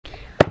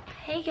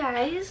Hey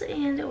guys,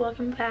 and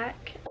welcome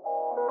back.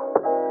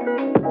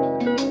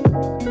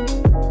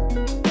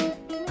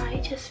 I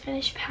just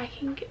finished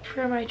packing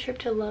for my trip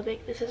to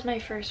Lubbock. This is my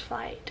first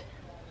flight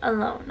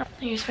alone.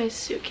 Here's my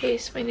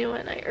suitcase, my new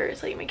one, or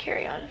it's like my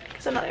carry-on,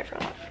 because I'm not there for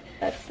long.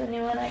 That's the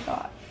new one I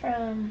got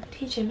from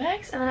TJ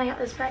Maxx, and then I got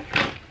this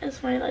backpack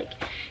as my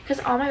because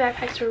all my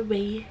backpacks were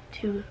way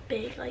too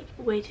big, like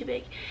way too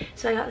big.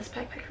 So I got this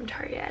backpack from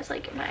Target as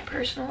like my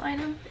personal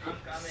item.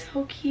 It's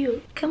so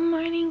cute. Good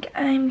morning.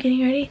 I'm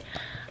getting ready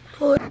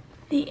for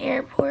the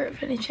airport,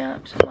 finishing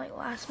up some like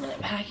last minute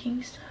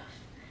packing stuff,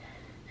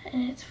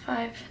 and it's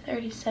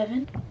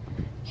 5:37.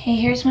 Okay,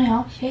 here's my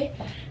outfit.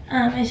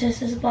 It's just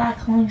this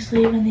black long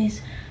sleeve and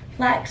these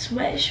black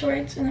sweat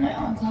shorts, and then my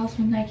on-cloud with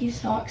Nike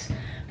socks.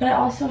 But I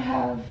also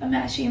have a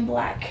matching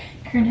black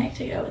crew neck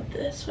to go with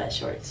the sweat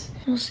shorts.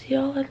 We'll see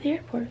y'all at the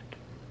airport.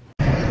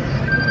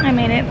 I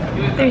made it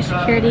through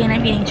security and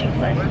I'm eating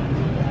Chick-fil-A.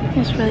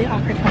 It's really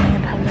awkward filming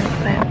in public,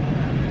 but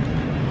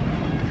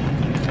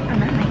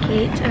I'm at my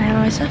gate and I have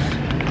all my stuff.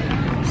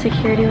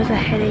 Security was a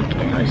headache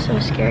and it was so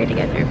scary to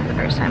get through for the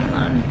first time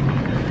alone.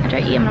 After I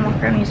eat, I'm gonna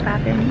walk around and use the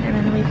bathroom, and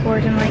then we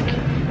board in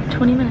like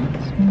 20 minutes.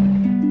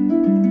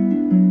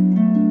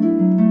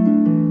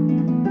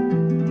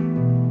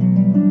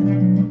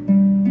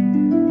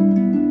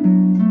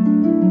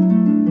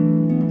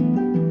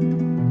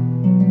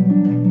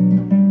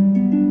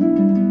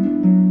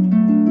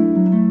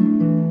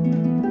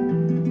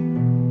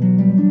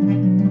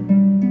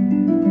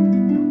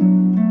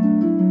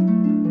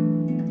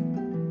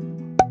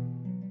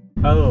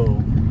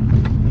 Oh,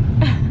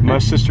 my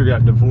sister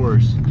got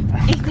divorced.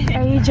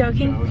 Are you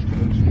joking?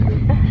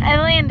 I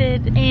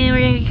landed and we're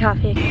gonna get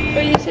coffee.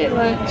 What do you say,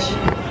 lunch?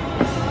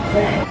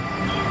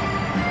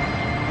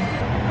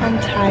 I'm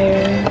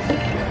tired.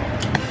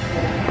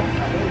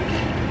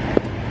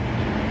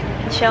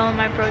 Showing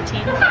my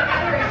protein.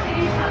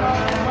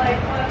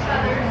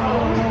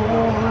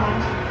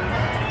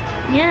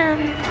 Yeah.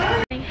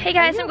 Hey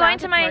guys, I'm going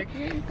to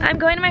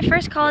my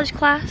first college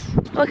class.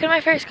 Welcome to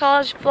my first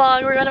college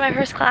vlog. We're going to my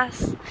first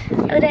class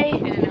of the day.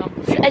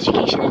 It's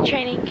education and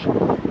training.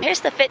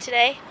 Here's the fit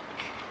today.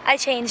 I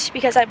changed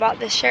because I bought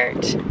this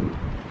shirt.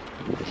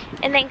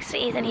 And thanks to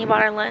Ethan, he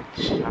bought our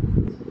lunch. Look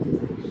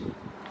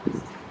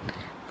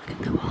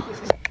at the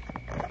walls.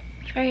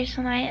 First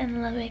night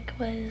in Lubbock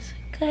was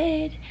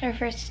good. Our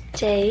first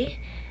day.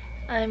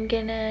 I'm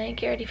gonna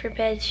get ready for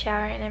bed,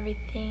 shower, and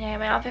everything. I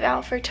have my outfit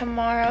out for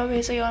tomorrow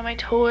because I go on my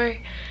tour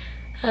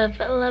of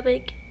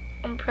Lubbock.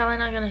 I'm probably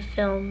not gonna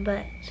film,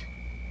 but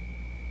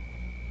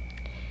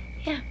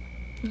yeah.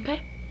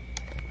 Okay.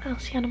 I'll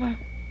see you tomorrow.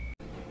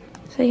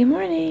 Say good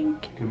morning.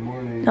 Good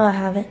morning. No, I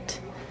haven't.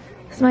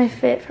 This is my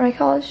fit for my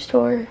college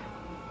tour.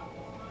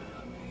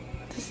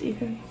 Just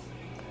Ethan.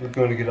 We're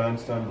going to get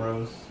Einstein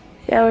Bros.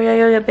 Yeah, we're gonna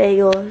go get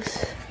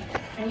bagels.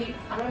 I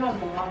don't know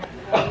why.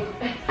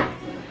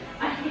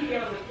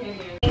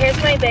 Here's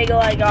my bagel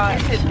I got.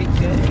 It's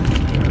good.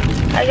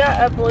 I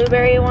got a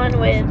blueberry one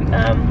with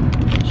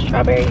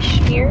strawberry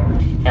schmear.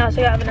 And I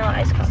also got vanilla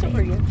iced coffee.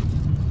 Super good.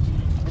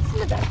 This is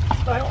the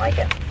best. Oh, I don't like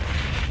it.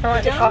 I don't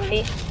like the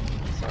coffee.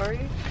 Sorry.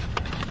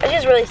 It's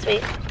just really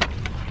sweet.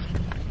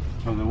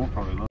 Oh, then we'll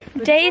probably love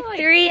it. Day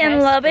 3 in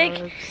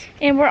Lubbock,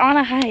 and we're on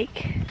a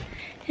hike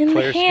in the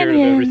Claire's scared of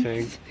canyons.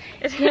 everything.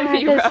 It's gonna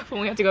be rough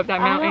when we have to go up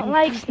that I mountain. don't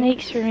like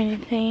snakes or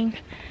anything,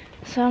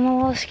 so I'm a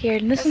little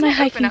scared. And this is my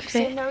hiking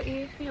fit.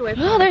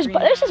 Oh, there's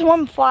just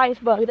one fly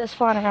bug that's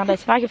flying around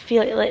us, and I can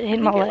feel it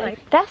hitting my leg.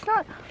 That's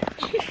not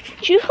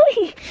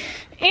Julie,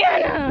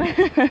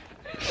 Anna.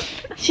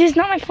 She's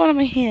not my phone on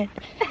my hand.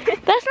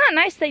 That's not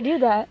nice. They do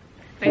that.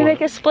 They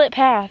make a split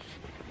path.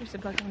 There's a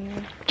bug on you.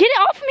 Get it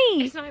off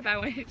me! It's not a bad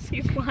one.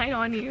 He's flying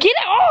on you. Get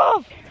it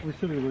off! We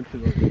should have went to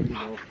the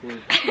golf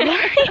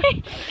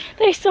course.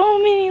 There's so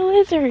many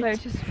lizards. But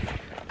just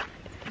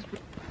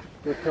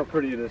Look how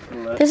pretty it is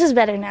from the left. This is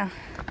better now.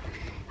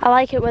 I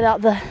like it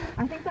without the...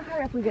 I think the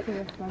higher up we get, the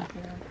less fun.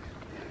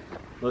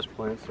 Less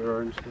plants there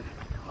are and stuff.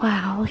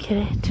 Wow, look at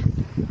it.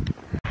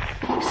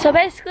 So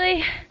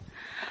basically,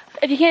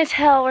 if you can't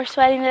tell, we're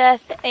sweating to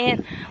death,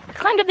 and we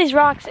climbed up these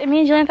rocks, and me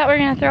and Julian thought we were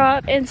gonna throw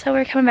up, and so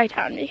we're coming back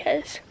down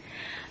because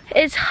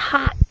it's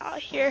hot out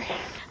here.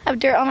 I have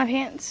dirt on my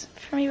pants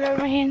from me rubbing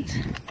my hands.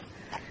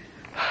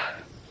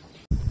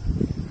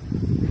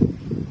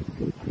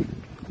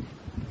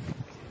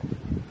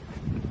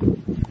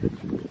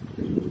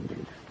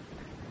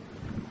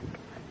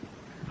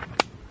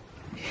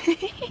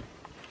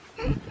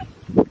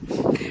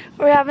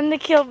 We're having to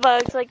kill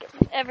bugs like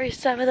every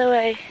step of the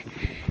way.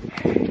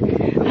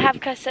 I have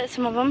cussed at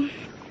some of them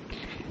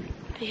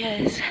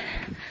because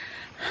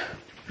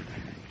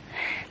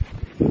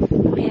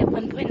we have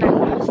 1.9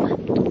 miles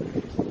left.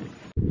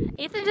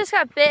 Ethan just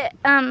got bit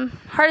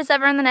hard as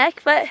ever in the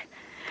neck, but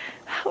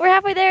we're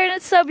halfway there and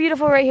it's so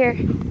beautiful right here.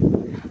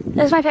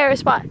 This is my favorite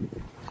spot.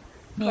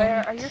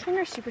 Claire, are your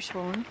fingers super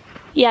swollen?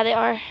 Yeah, they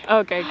are.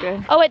 Okay,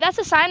 good. Oh wait, that's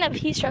a sign of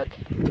heat stroke.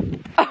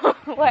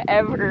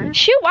 Whatever.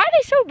 Shoot, why are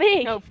they so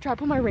big? No, try to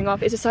pull my ring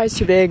off. It's a size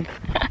too big.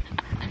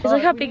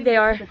 Look how big they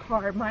are. The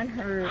car, mine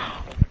hurt.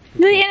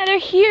 Yeah, they're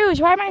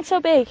huge. Why are mine so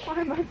big?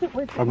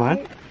 Are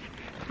mine?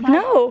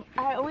 No.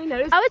 I only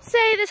noticed. I would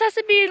say this has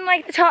to be in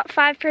like the top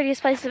 5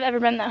 prettiest places I've ever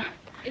been though.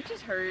 It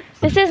just hurts.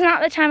 This is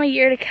not the time of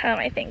year to come,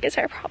 I think, is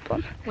our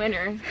problem.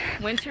 Winter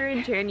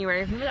in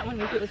January. Remember that one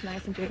week it was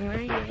nice in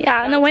January?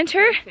 Yeah, in the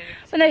winter,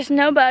 when there's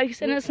no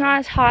bugs and it's not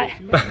as hot.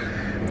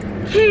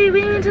 Okay,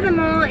 we went to the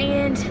mall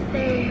and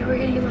we're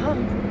gonna go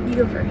home. You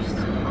go first.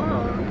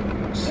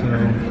 So,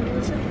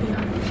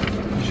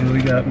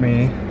 Julie got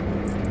me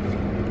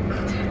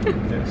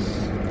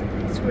this.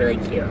 It's really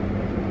cute.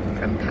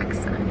 From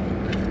Pakistan.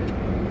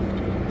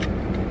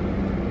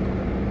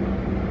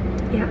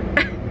 Yeah.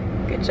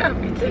 Good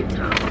job. Cute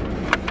top.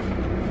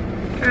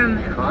 From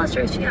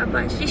Hollister, she got a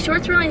bunch. These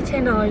shorts were only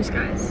 $10,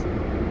 guys.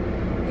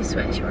 These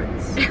sweat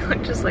shorts. It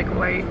looked just like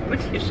white when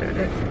you showed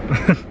it.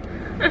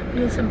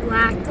 And some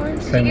black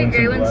ones. Did Same you get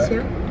gray ones in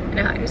ones black. too?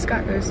 No, I just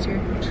got those two.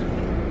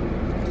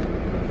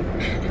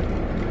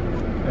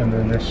 And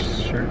then this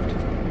shirt.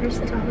 Where's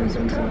the top of this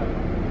one too?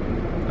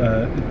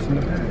 It's in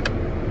the bag.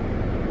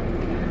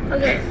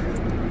 Okay.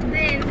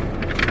 Then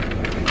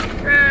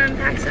from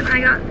Pakistan,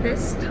 I got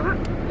this top.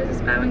 This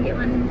is buy one get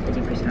one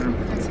 50% off.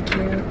 That's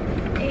cute.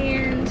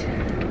 And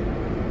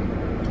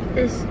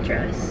this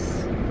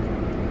dress,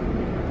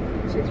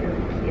 which is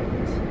really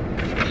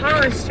cute.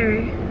 Hollister.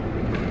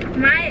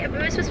 It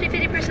was supposed to be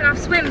 50% off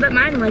swim, but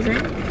mine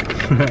wasn't.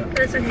 But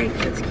it's okay,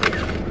 'cause it's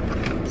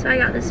cute. So I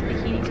got this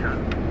bikini top.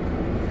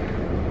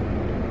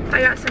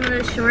 I got some of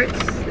those shorts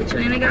that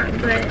Juliana got,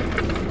 but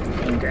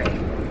in gray.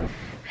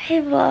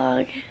 Hey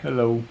vlog.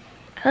 Hello.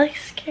 I look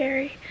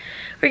scary.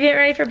 We're getting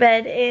ready for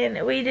bed,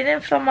 and we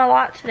didn't film a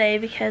lot today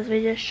because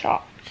we just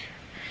shopped.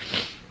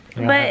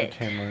 Yeah, I have a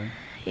tan line.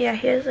 Yeah,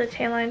 here's a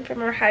tan line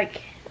from our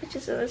hike, which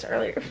is in this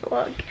earlier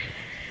vlog.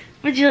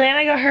 But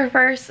Juliana got her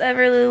first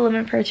ever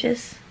Lululemon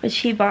purchase, which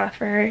he bought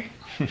for her.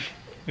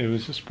 It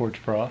was a sports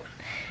bra.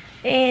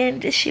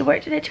 And she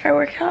worked it into our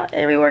workout,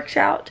 and we worked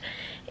out.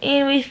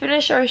 And we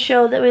finished our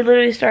show that we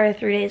literally started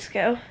 3 days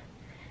ago.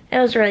 It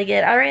was really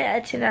good. I rate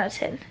it a 10 out of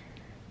 10.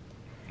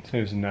 So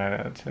it was a 9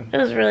 out of 10. It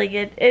was really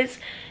good. It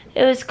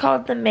was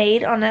called The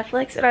Maid on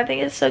Netflix, and I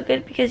think it's so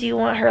good because you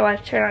want her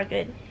life to turn out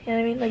good. You know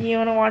what I mean? Like, you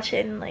want to watch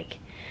it and like,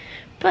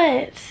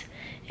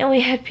 and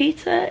we had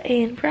pizza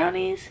and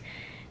brownies,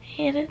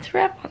 and it's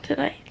wrap on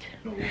tonight.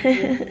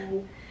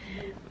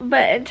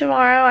 But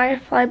tomorrow I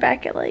fly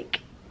back at like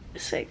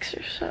 6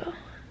 or so.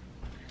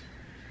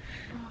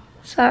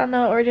 So I don't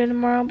know what we're doing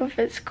tomorrow, but if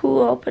it's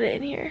cool, I'll put it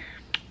in here.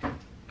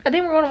 I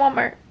think we're going to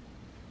Walmart.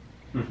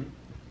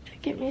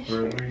 Give me a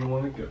shirt. Wherever you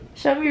want to go.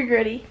 Show me your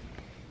gritty,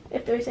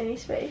 if there's any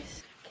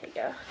space. Okay,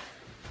 go.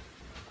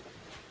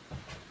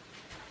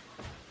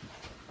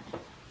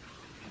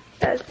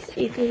 That's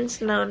Ethan's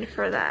known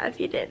for that, if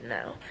you didn't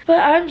know. But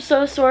I'm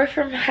so sore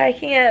from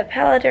hiking at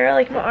Paladera,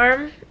 like my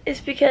arm, is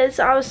because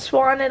I was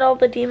swatting at all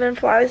the demon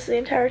flies the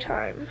entire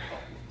time.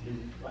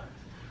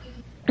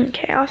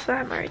 Okay, I also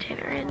have my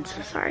retainer in,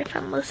 so sorry if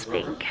I'm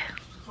lisping.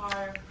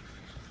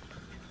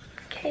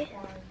 Okay.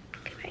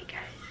 Good night,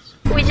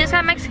 guys. We just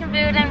had Mexican food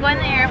and I'm going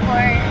to the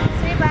airport.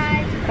 Say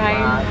bye.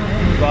 Bye.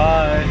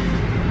 Bye.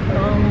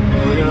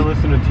 We're gonna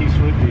listen to T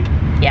Swift.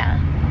 Yeah,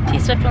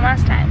 T-Swift one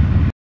last time.